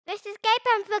This is Gabe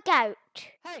and the goat.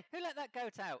 Hey, who let that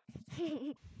goat out?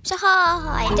 So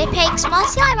hi, I'm the Pigs my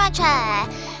Slime Rancher,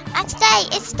 and today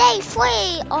it's day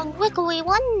 3 on Wiggly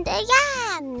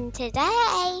Wonderland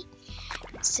today.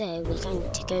 So we're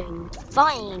going to go and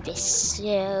find this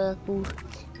circle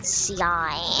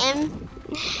slime,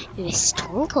 this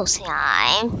Twinkle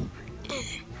Slime.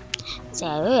 So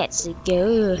let's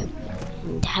go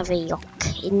and have a look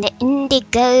in the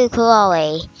indigo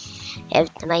quarry. There's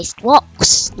the most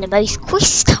rocks, the most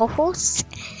crystals,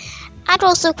 and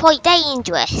also quite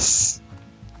dangerous,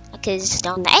 because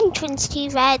on the entrance to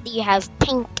there you have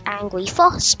pink angry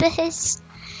phosphorus,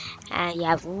 and you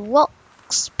have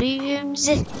rocks, booms,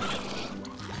 and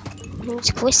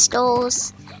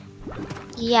crystals.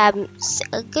 Yeah,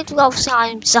 a good lot of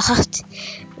slimes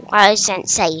aren't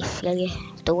safe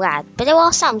to add, but there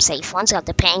are some safe ones like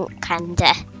the pink and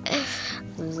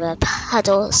the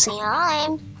puddle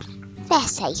slime. They're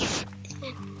safe.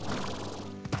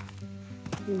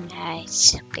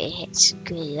 Let's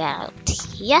go out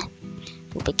here.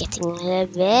 We'll be getting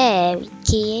very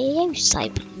close, I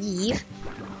believe.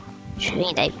 So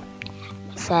we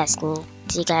first need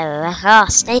to go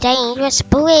across the dangerous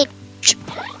bridge.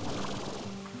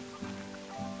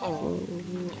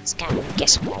 And let's go and get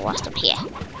some more water up here.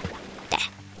 There.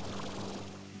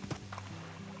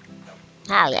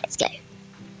 Now let's go.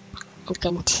 And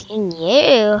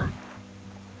continue.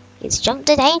 Let's jump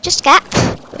the dangerous gap.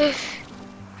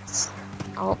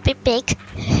 Oh, a bit big.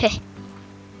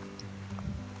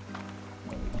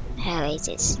 How is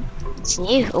it? It's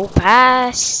new. Oh,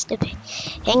 past the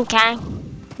pink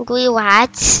angry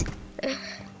lads.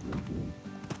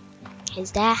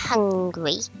 Because they're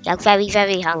hungry. They're very,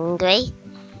 very hungry.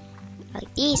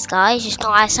 Like these guys, just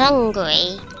not as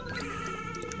hungry.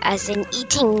 As in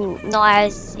eating, not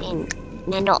as in.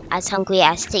 They're not as hungry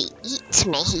as they eat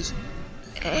me.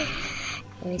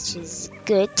 Which is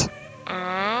good.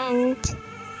 And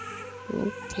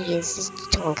here's the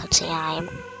Twinkle Slime.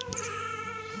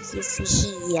 He's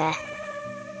here.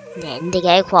 Then the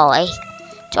go quarry.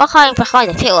 So I hide behind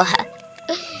the pillar.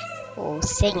 Or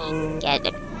singing at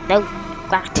the no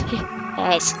that.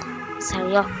 Yes. So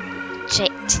you're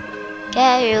shit.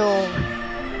 Go.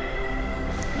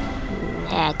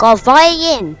 There, got a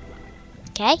violin.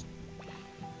 Okay.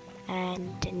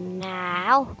 And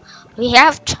now we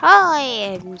have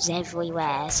chimes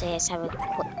everywhere. So let's have a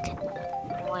quick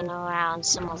one around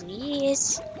some of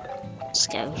these. Let's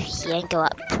go here and go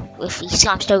up with these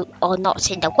slimes so are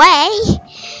not in the way.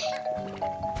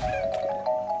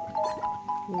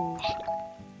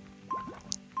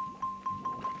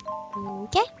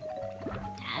 Okay.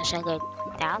 Now shall I go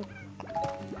down?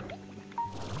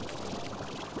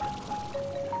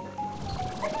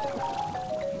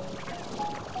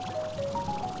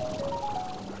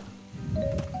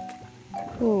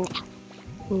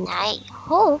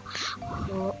 No.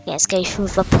 Let's go through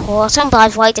the portal. By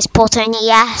the way, this portal only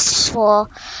lasts for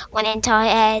one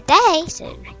entire day.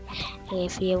 So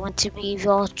if you want to move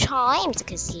your chimes,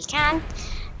 because you can,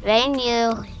 then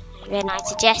I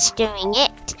suggest doing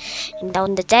it. And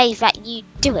on the day that you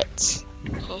do it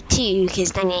too,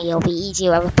 because then it'll be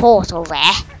easier with a portal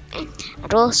there.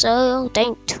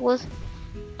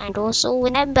 And also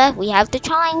remember, we have the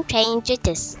chime changer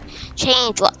to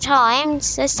change what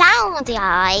chimes sound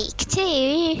like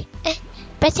too.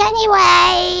 But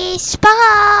anyways,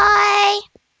 bye!